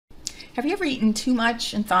Have you ever eaten too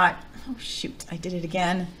much and thought, oh shoot, I did it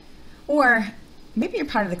again? Or maybe you're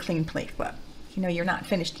part of the clean plate club. You know, you're not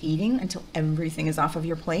finished eating until everything is off of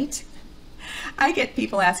your plate. I get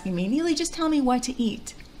people asking me, Neily, just tell me what to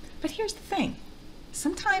eat. But here's the thing.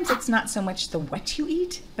 Sometimes it's not so much the what you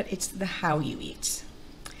eat, but it's the how you eat.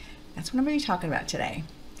 That's what I'm going to be talking about today.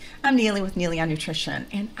 I'm Neily with Neily on Nutrition,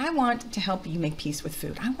 and I want to help you make peace with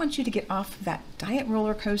food. I want you to get off that diet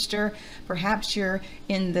roller coaster. Perhaps you're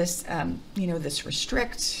in this, this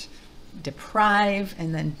restrict, deprive,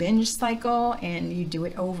 and then binge cycle, and you do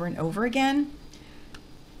it over and over again.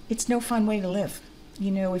 It's no fun way to live.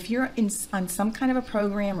 You know, if you're on some kind of a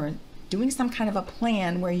program or doing some kind of a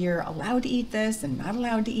plan where you're allowed to eat this and not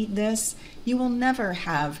allowed to eat this, you will never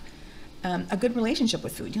have a good relationship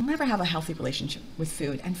with food. You'll never have a healthy relationship with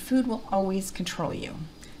food, and food will always control you.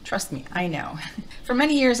 Trust me, I know. For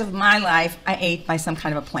many years of my life, I ate by some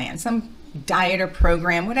kind of a plan, some diet or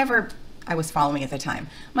program, whatever I was following at the time.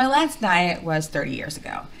 My last diet was 30 years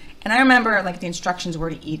ago. And I remember like the instructions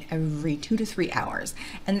were to eat every 2 to 3 hours.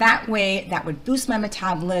 And that way, that would boost my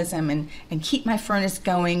metabolism and keep my furnace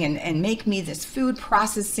going and make me this food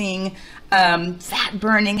processing, fat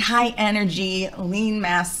burning, high energy, lean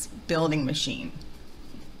mass building machine.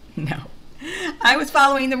 No, I was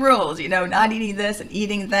following the rules, you know, not eating this and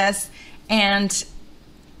eating this. And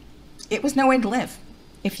it was no way to live.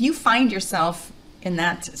 If you find yourself in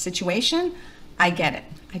that situation, I get it.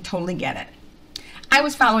 I totally get it. I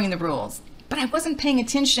was following the rules, but I wasn't paying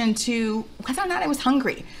attention to whether or not I was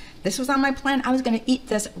hungry. This was on my plan. I was going to eat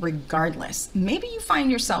this regardless. Maybe you find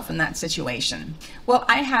yourself in that situation. Well,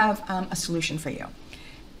 I have a solution for you.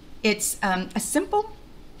 It's a simple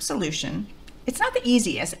solution. It's not the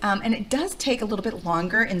easiest, and it does take a little bit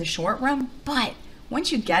longer in the short run, but once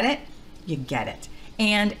you get it, you get it.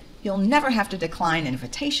 And you'll never have to decline an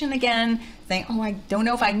invitation again, saying, oh, I don't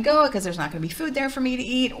know if I can go because there's not going to be food there for me to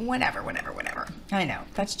eat, whatever. I know,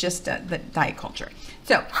 that's just the diet culture.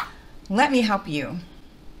 So let me help you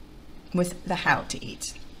with the how to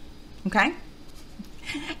eat, okay?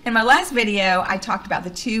 In my last video, I talked about the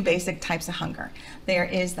two basic types of hunger. There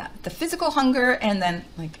is the physical hunger and then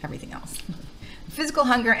like everything else. Physical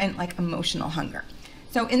hunger and like emotional hunger.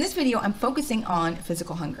 So in this video, I'm focusing on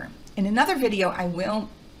physical hunger. In another video, I will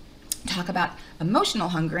talk about emotional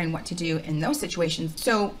hunger and what to do in those situations.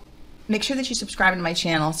 So make sure that you subscribe to my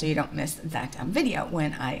channel so you don't miss that video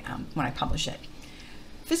when I publish it.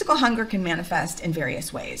 Physical hunger can manifest in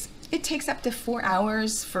various ways. It takes up to 4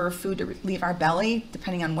 hours for food to leave our belly,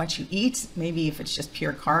 depending on what you eat. Maybe if it's just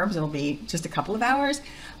pure carbs, it'll be just a couple of hours.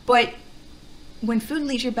 But when food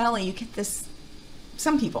leaves your belly, you get this,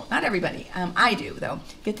 some people, not everybody, I do though,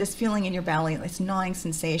 get this feeling in your belly, this gnawing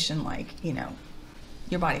sensation like, you know,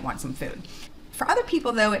 your body wants some food. For other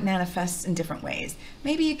people though, it manifests in different ways.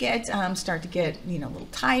 Maybe you start to get, a little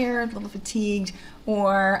tired, a little fatigued,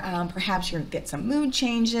 or perhaps you get some mood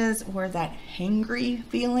changes or that hangry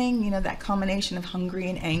feeling, that combination of hungry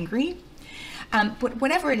and angry. But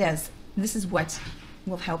whatever it is, this is what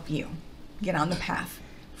will help you get on the path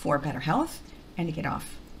for better health and to get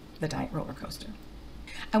off the diet roller coaster.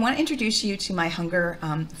 I want to introduce you to my hunger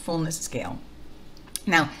fullness scale.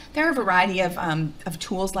 Now, there are a variety of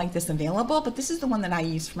tools like this available, but this is the one that I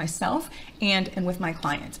use for myself and with my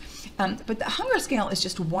clients. But the hunger scale is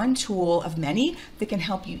just one tool of many that can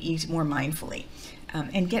help you eat more mindfully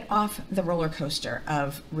and get off the roller coaster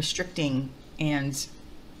of restricting and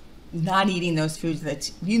not eating those foods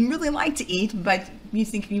that you really like to eat, but you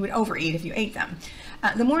think you would overeat if you ate them.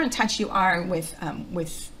 The more in touch you are with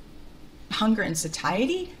hunger and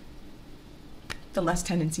satiety, the less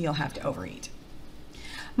tendency you'll have to overeat.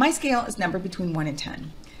 My scale is numbered between 1 and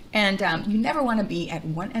 10, and you never want to be at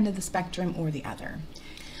one end of the spectrum or the other.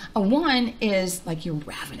 A 1 is like you're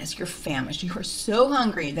ravenous, you're famished, you are so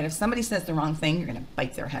hungry that if somebody says the wrong thing, you're going to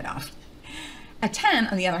bite their head off. A 10,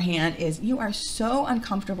 on the other hand, is you are so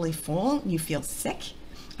uncomfortably full, you feel sick.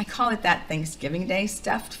 I call it that Thanksgiving Day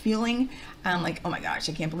stuffed feeling, like, oh my gosh,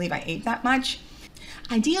 I can't believe I ate that much.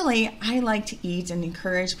 Ideally, I like to eat and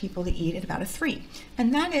encourage people to eat at about a 3.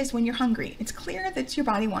 And that is when you're hungry. It's clear that your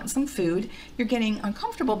body wants some food. You're getting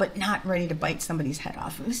uncomfortable, but not ready to bite somebody's head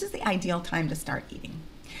off. This is the ideal time to start eating.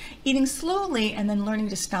 Eating slowly and then learning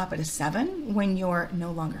to stop at a 7 when you're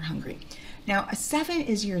no longer hungry. Now, a 7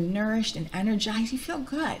 is you're nourished and energized. You feel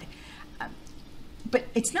good. But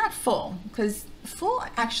it's not full, because full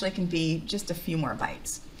actually can be just a few more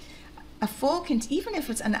bites. A full can, even if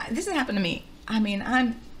it's, this has happened to me. I mean,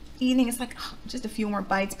 I'm eating, it's like just a few more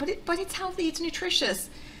bites, but it's healthy, it's nutritious.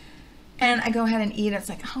 And I go ahead and eat it. It's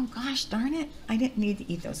like, oh gosh, darn it, I didn't need to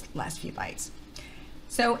eat those last few bites.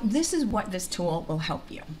 So this is what this tool will help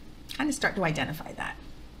you. kind of start to identify that.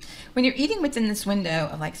 When you're eating within this window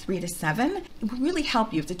of like 3 to 7, it will really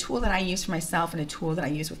help you. It's a tool that I use for myself and a tool that I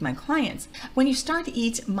use with my clients. When you start to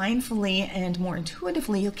eat mindfully and more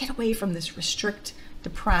intuitively, you'll get away from this restrict,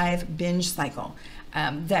 deprive, binge cycle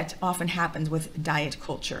that often happens with diet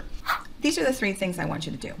culture. These are the 3 things I want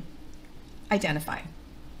you to do. Identify.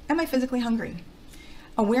 Am I physically hungry?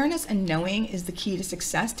 Awareness and knowing is the key to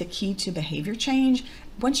success, the key to behavior change.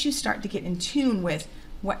 Once you start to get in tune with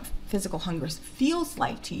what physical hunger feels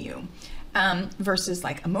like to you versus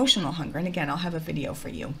like emotional hunger. And again, I'll have a video for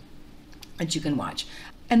you that you can watch.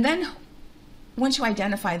 And then once you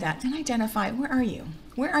identify that, then identify, where are you?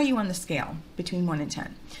 Where are you on the scale between 1 and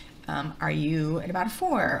 10? Are you at about a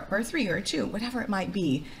 4 or a 3 or a 2, whatever it might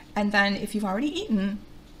be? And then if you've already eaten,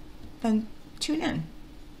 then tune in.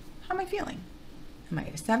 How am I feeling? Am I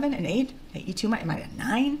at a 7, an 8? I eat too much? Am I at a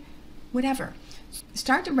 9? Whatever.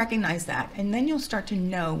 Start to recognize that, and then you'll start to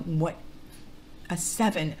know what a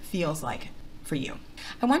 7 feels like for you.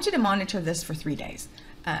 I want you to monitor this for 3 days.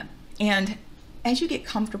 And as you get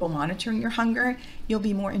comfortable monitoring your hunger, you'll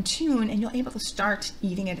be more in tune and you'll be able to start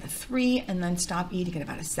eating at a 3 and then stop eating at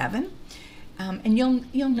about a 7. And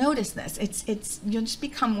you'll notice this. You'll just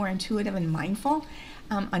become more intuitive and mindful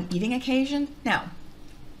on eating occasion. Now,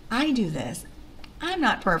 I do this. I'm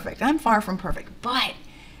not perfect. I'm far from perfect, but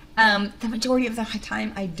the majority of the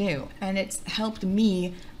time I do, and it's helped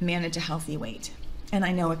me manage a healthy weight, and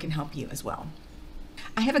I know it can help you as well.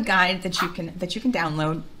 I have a guide that you can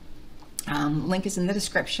download. Link is in the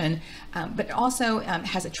description, but it also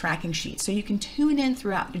has a tracking sheet, so you can tune in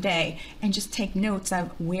throughout the day and just take notes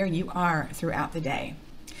of where you are throughout the day.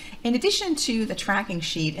 In addition to the tracking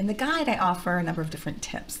sheet and the guide, I offer a number of different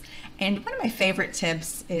tips, and one of my favorite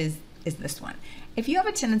tips is this one. If you have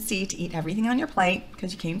a tendency to eat everything on your plate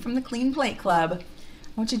because you came from the Clean Plate Club, I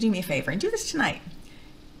want you to do me a favor and do this tonight.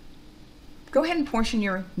 Go ahead and portion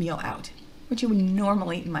your meal out, which you would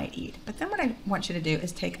normally might eat. But then what I want you to do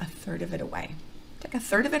is take a third of it away. Take a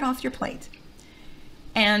third of it off your plate,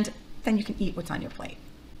 and then you can eat what's on your plate.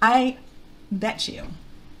 I bet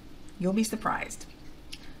you'll be surprised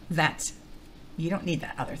that you don't need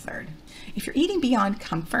that other third. If you're eating beyond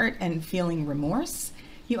comfort and feeling remorse,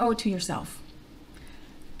 you owe it to yourself.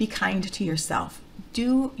 Be kind to yourself.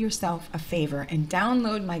 Do yourself a favor and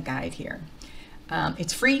download my guide here.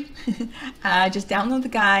 It's free. Just download the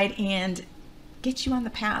guide and get you on the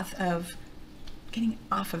path of getting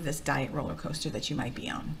off of this diet roller coaster that you might be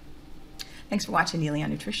on. Thanks for watching Neily on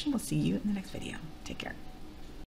Nutrition. We'll see you in the next video. Take care.